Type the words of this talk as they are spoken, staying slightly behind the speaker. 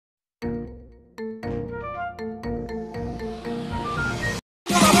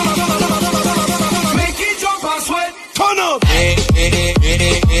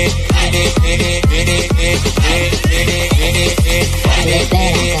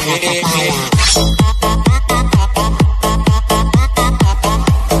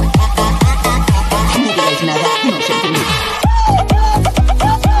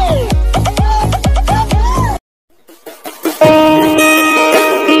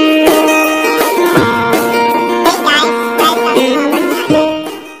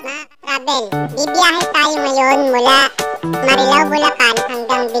Bibiyahe tayo ngayon mula Marilao Bulacan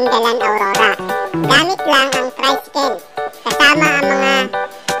hanggang Dingalan Aurora. Gamit lang ang tricycle, kasama ang mga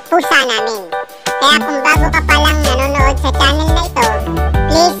pusa namin. Kaya kung bago ka pa lang nanonood sa channel na ito,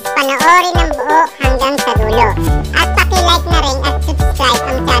 please panoorin ang buo hanggang sa dulo. At paki-like na rin at subscribe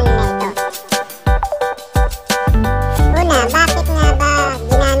ang channel na ito. Una, bakit nga ba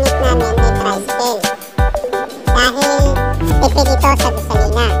ginamit namin yung tricycle? Dahil tipid ito sa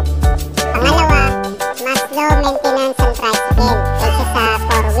gasolina. Pangalawa, mas low maintenance ang tricycle kaysa sa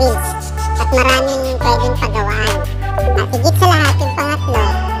 4 wheels at maraming pwedeng pagawaan. At higit sa lahat yung pangatlo,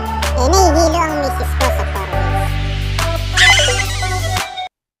 nahihilo ang misis ko sa 4 wheels.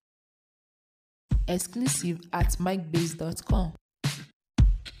 Exclusive at micbase.com.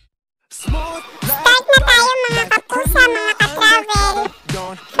 Start na tayo mga kapusa, mga CaTravel.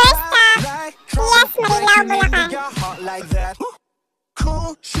 First stop, yes, Marilao Bulacan.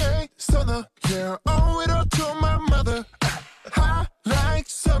 Cool shade stunner, yeah, owe it all to my mother. Hot like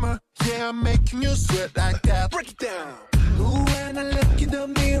summer, yeah, I'm making you sweat like that. Break it down. Ooh, when I look in the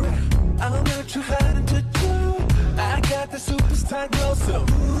mirror, I'm not too hard to do. I got the superstar glow, so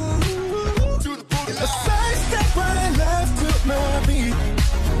ooh, to the booty. A side step right left to my beat.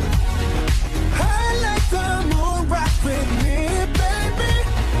 I like the moon rock with me, baby.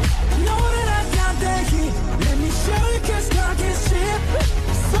 Know that I got that heat. Let me show you, cause I can shit.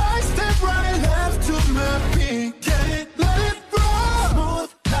 Side step right left to my beat. Get it, let it roll.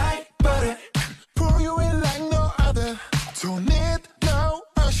 Smooth like butter. Pour you in like no other. Don't need no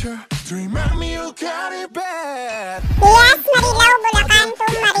usher to remind me you got it bad. Yes, Marilao Bulacan to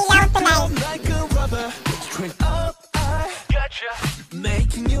Marilao Tulay. Like a rubber. Straight up, I gotcha.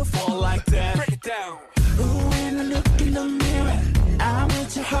 Making you fall like that. Break it down. Ooh, when I look in the mirror, I'm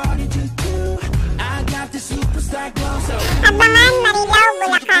with your heart to do. I got the superstar glow, so Abangan Marilao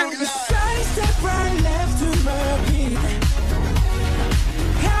Bulacan. side step right left to my beat.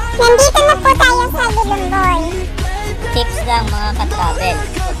 Nandito na po tayo sa Lulumboy. Tips lang mga CaTravel,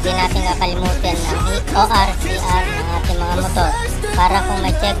 hindi natin kakalimutan ang ORCR ng ating mga motor para kung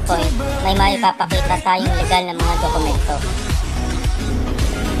may checkpoint, may maipapakita tayong legal na mga dokumento.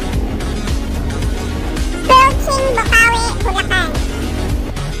 Approaching Bukawi, Bulacan.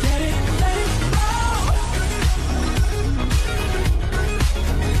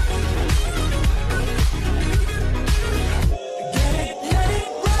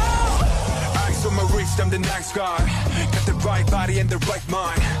 Ice on my wrist, I'm the nice guy. Got the right body and the right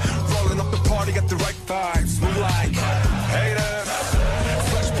mind. Rolling up the party, got the right vibes. Move like haters.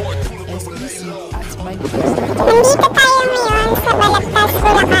 Fresh boy, pull up over Exclusive at micbase.com. Nandito tayo ngayon sa Balagtas,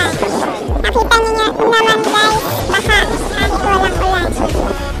 Bulacan. Nakita niyo naman guys, baka kahit walang ulan.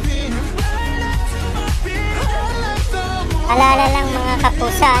 Alala lang mga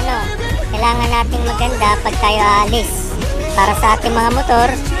kapusa, kailangan nating maganda pag tayo aalis. Para sa ating mga motor,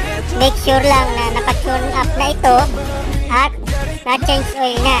 make sure lang na naka-tune up na ito at na-change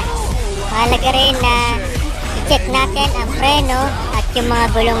oil na. Mahalaga rin na i-check natin ang preno at yung mga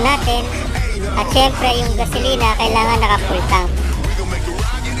gulong natin. At syempre yung gasolina kailangan naka-full tank.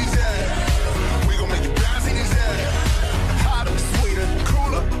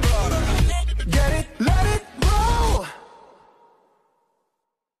 get it, let it roll.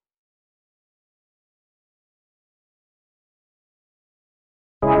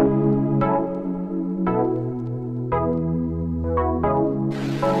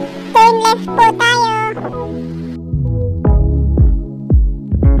 Turn left po tayo.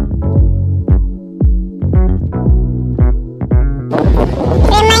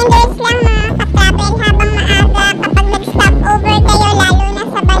 Reminders lang mga CaTravel habang maaga kapag nag-stop over kayo lalo na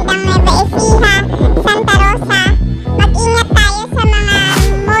sa bandang Nueva Ecija, Santa Rosa, mag-ingat tayo sa mga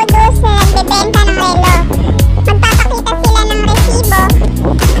modus na nagbebenta ng relo. Magpapakita sila ng resibo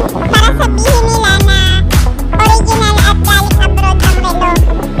para sabihin nila na original at galing abroad ang relo.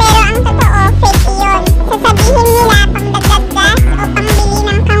 Pero ang totoo, fake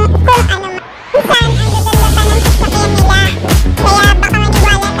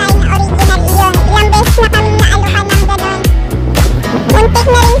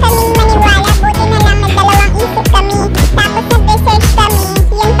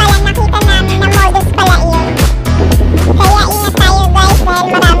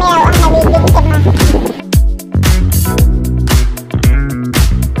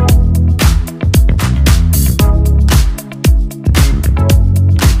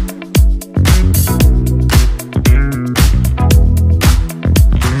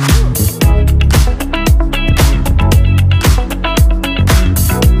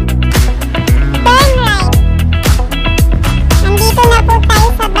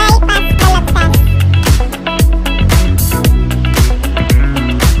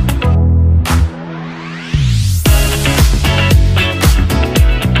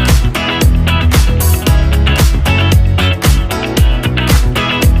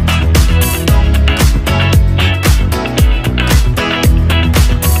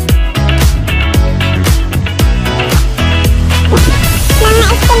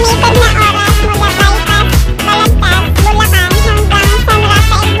estimated na oras mula bypass Balagtas, Bulacan hanggang San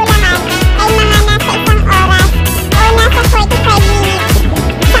Rafael, Bulacan ay mga nasa 1 oras o nasa 45 minutes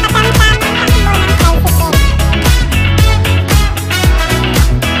sa katamtamang takbo ng tricycle.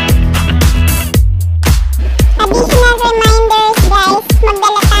 Additional reminders guys,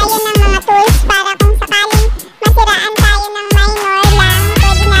 magdala tayo ng mga tools para kung sakaling masiraan tayo ng minor lang,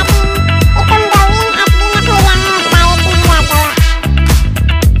 pwede natin itong gawin at di na kailangan magbayad ng gagawa.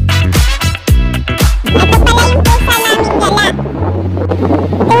 Ito pala yung pusa namin dala.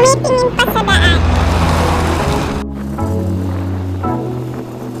 Tumitingin pa sa daan.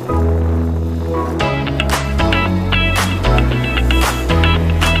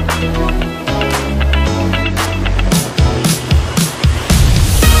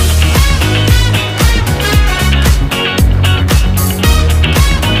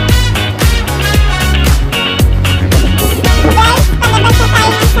 Guys, palabas na tayo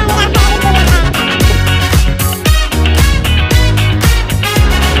ng San Rafael, Bulacan.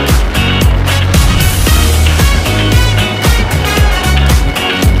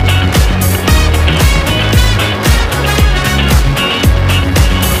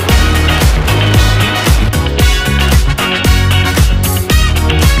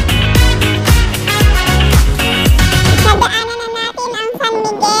 Nadaanan na natin ang San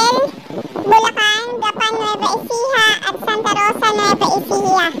Miguel, Bulacan, Gapan, Nueva Ecija at Santa Rosa, Nueva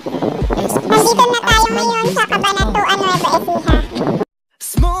Ecija. Nandito na tayo ngayon sa Cabanatuan, Nueva Ecija.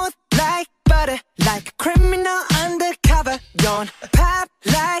 Smooth like butter, like a criminal undercover. Don't pop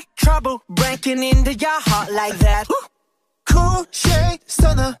like trouble, breaking into your heart like that. Cool shade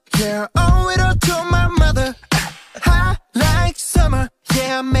stunner, yeah, owe it all to my mother. Hot like summer,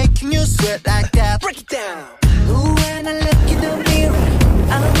 yeah, I'm making you sweat like that. Break it down. Ooh, when I look in the mirror,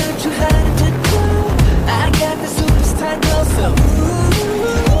 I'm not too hard to do. I got the superstar glow, so ooh,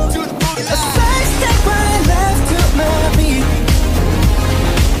 a side step right left to my beat.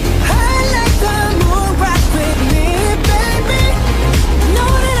 I like the moon rock with me, baby.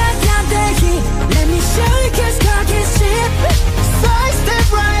 Know that I got the heat. Let me show you 'cause God can shit. Side step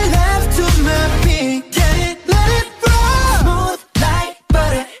right left to my beat. Get it, let it roll. Smooth like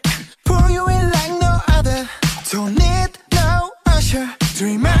butter. Pour you in like no other. Don't need no usher to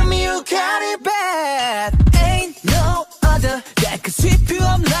remind me you got it bad. Ain't no other that could sweep you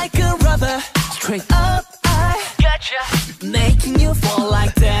up like a rubber. Straight up, I gotcha, making you fall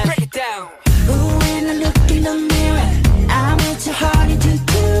like that. Break it down. Ooh, when I look in the mirror, I'm with your heart to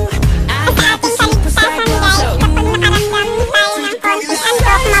do. I Sa got the ating superstar kaligtasan glow, guys, so kapag nakaramdam tayo ng konting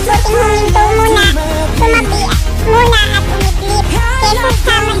antok, mabuting huminto muna, tumabi muna at umiglip. Kesa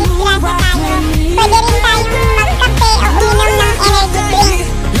sa madisgrasya tayo, pwede rin tayong magkape o uminom ng energy drink.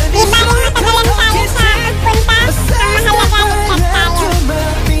 Di ba rin matagalan tayo sa pagpunta? Ang mahalaga ligtas tayo.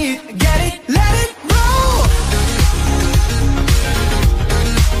 get it, let it roll.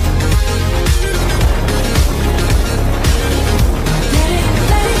 Get it,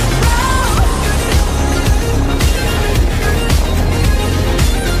 let it roll.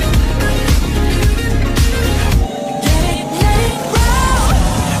 Get it, let it roll.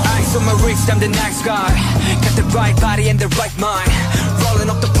 Eyes on my wrist, I'm the next guy. Got the right body and the right mind. Rolling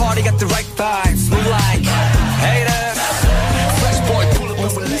up the party, got the right vibes. Move like haters. Fresh boy, pull up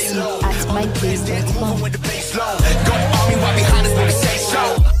and we lay low. At mybase.com. With the bass low. Got the army right behind us when we say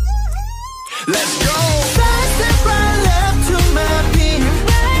so. Let's go. Side step right left to my beat.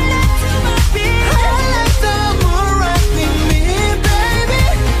 I like the moon rock with me, baby.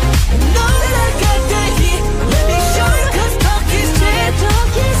 Know that I got the heat. Let me show you 'cause talk is cheap.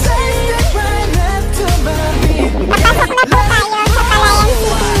 Side step right left to my beat. Napasok na po tayo sa Palayan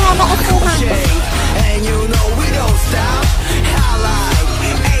City, Nueva Ecija. And you know we don't stop. How like,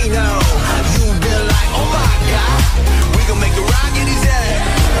 ain't no. You been like, oh my God. We gon' make it rock in his head.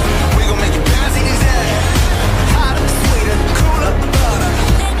 We gon' make it bounce in his head. Hotter, sweeter, cooler, butter.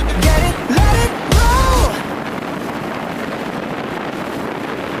 Get it, let it roll.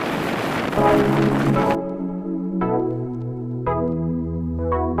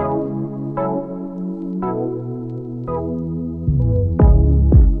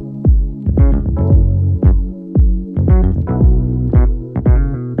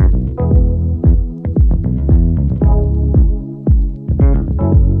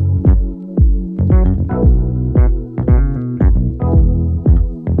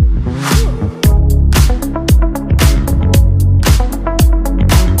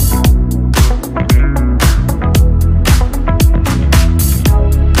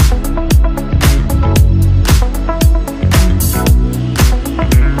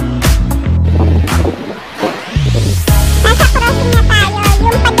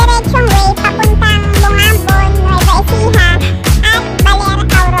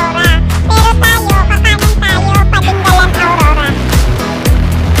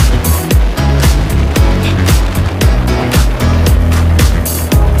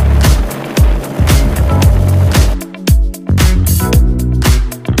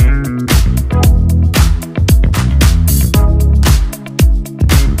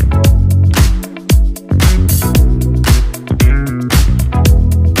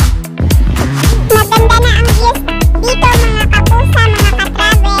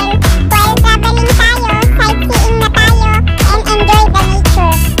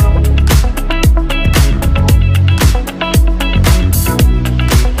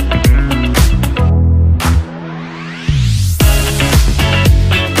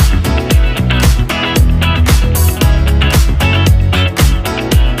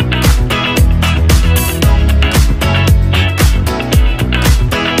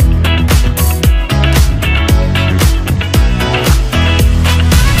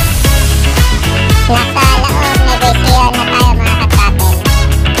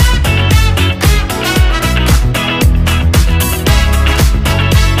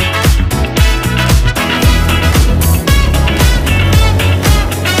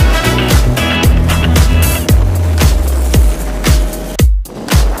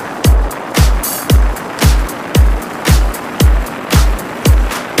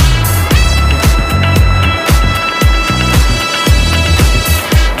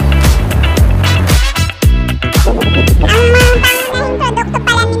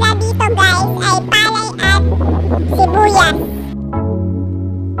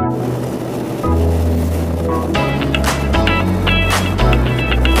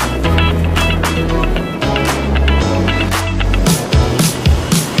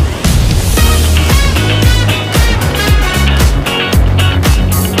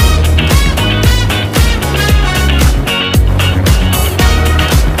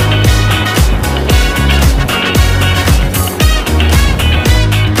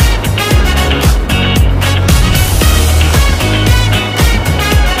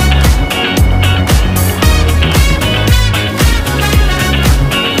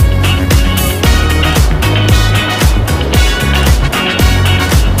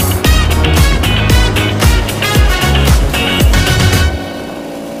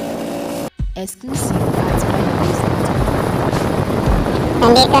 exclusive at MyBusiness.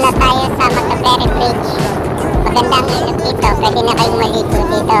 Nandito na tayo sa McArthur Bridge. Magandang ilog dito. Pwede na kayong maligo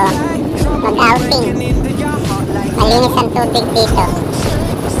dito. Mag-outing. Malinis ang tubig dito.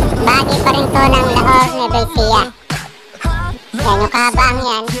 Bahagi pa rin to ng Lahore, Nueva. Yan, yung kahabang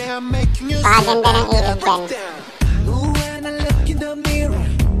yan. Pakaganda ng ilog dyan. When I look in the mirror,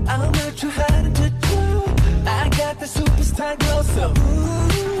 I'm not too hard to do. I got the superstar glow, so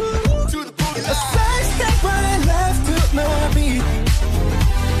to the booty. A side step right left to my beat.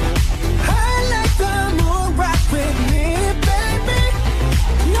 I like the moon rock with me, baby.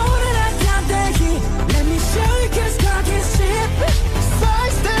 Know that I got the heat. Let me show you, can't stop, can't shit.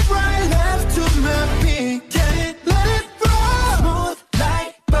 Side step right left to my beat. Get it, let it roll. Smooth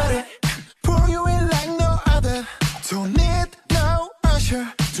like butter. Pour you in like no other. Don't need no usher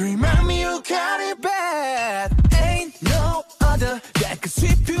to remind me you got it bad. Ain't no other that could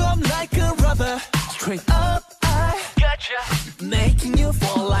sweep you up like a rubber. Straight up, I gotcha, making you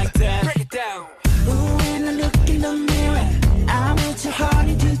fall like that. Break it down. Ooh, when I look in the mirror, I'm with your heart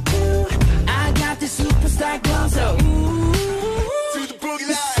into two. I got the superstar glow, so to the boogie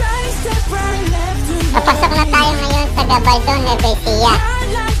line. Side step right left to Papasok na tayo ngayon sa Gabaldon, Nueva.